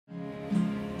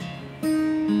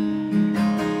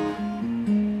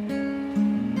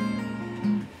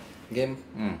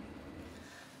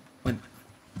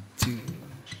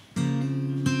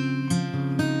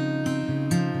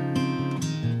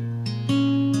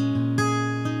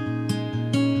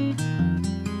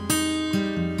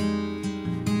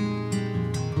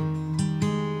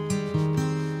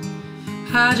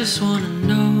I just wanna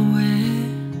know where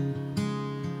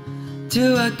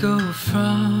do I go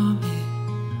from here?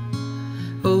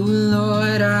 Oh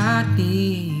Lord, I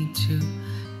need to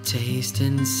taste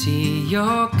and see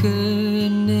your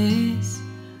goodness.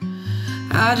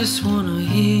 I just wanna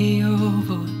hear your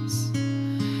voice,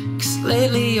 'cause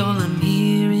lately all I'm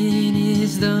hearing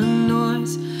is the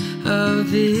noise of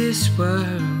this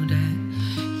world that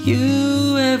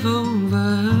you have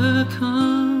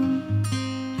overcome.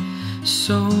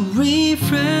 So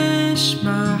refresh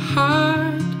my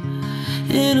heart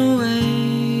in a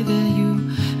way that you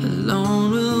alone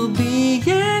will be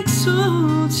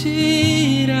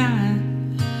exalted. I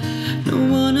don't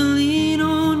wanna lean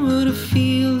on what I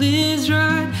feel is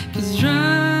right, 'cause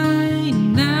right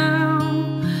now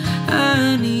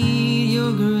I need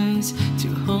your grace to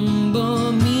humble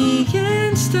me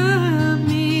and stop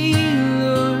me,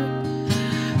 Lord,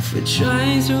 for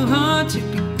trying so hard to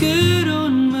be good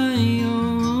on my own.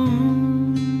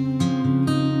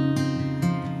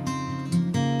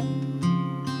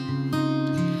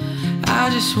 I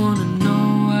just wanna know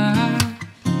why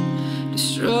the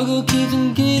struggle keeps on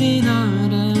getting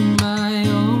harder. My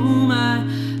oh my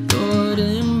Lord,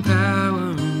 empower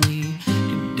me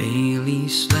to daily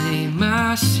slay my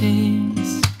sins,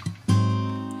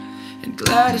 and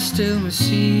glad to still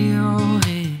see your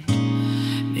hand,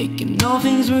 making all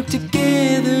things work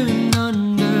together, and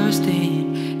understand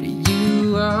that you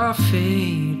are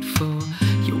faithful.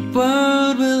 Your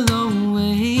word will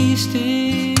always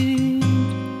stand.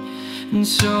 And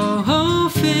so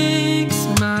fix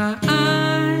my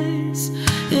eyes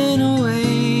in a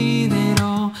way that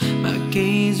all my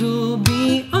gaze will be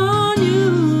on you,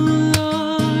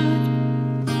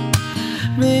 Lord.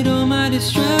 Rid all my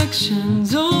distractions,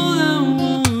 all I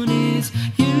want is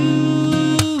you,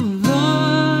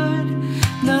 Lord.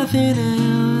 Nothing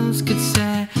else could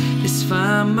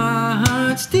satisfy my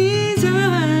heart's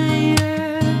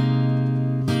desire,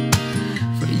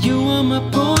 for you are my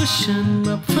portion,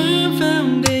 my firm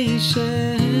foundation.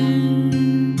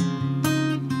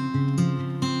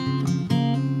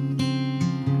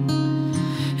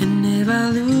 And if I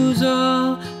lose all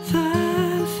the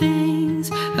things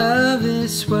of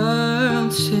this world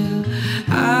too,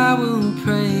 I will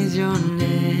praise your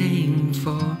name,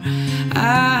 for I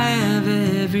have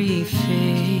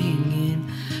everything in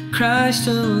Christ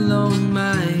alone,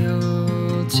 my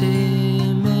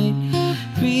ultimate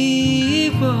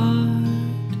reward.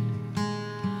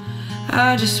 I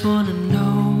just wanna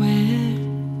know where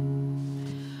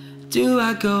do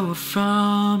I go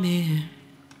from here?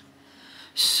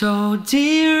 So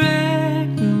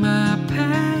direct my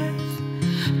path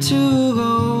to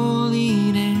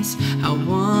holiness. I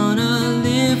wanna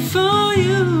live for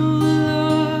you,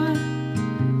 Lord.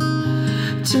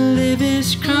 To live is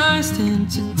Christ and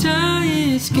to die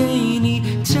is gain,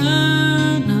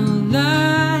 eternal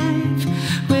life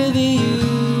with you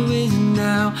is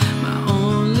now my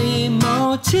only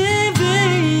motivation.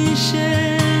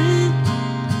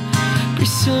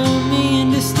 Preserve me in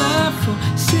this life for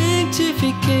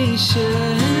sanctification.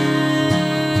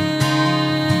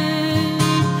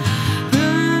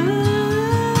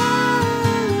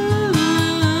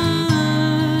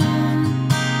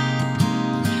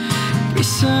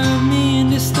 Preserve me in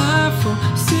this life for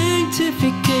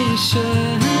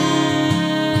sanctification.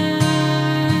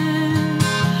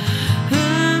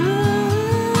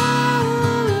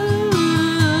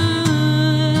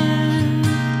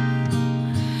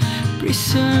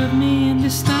 Preserve me in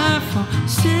this life for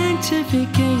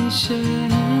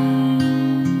sanctification.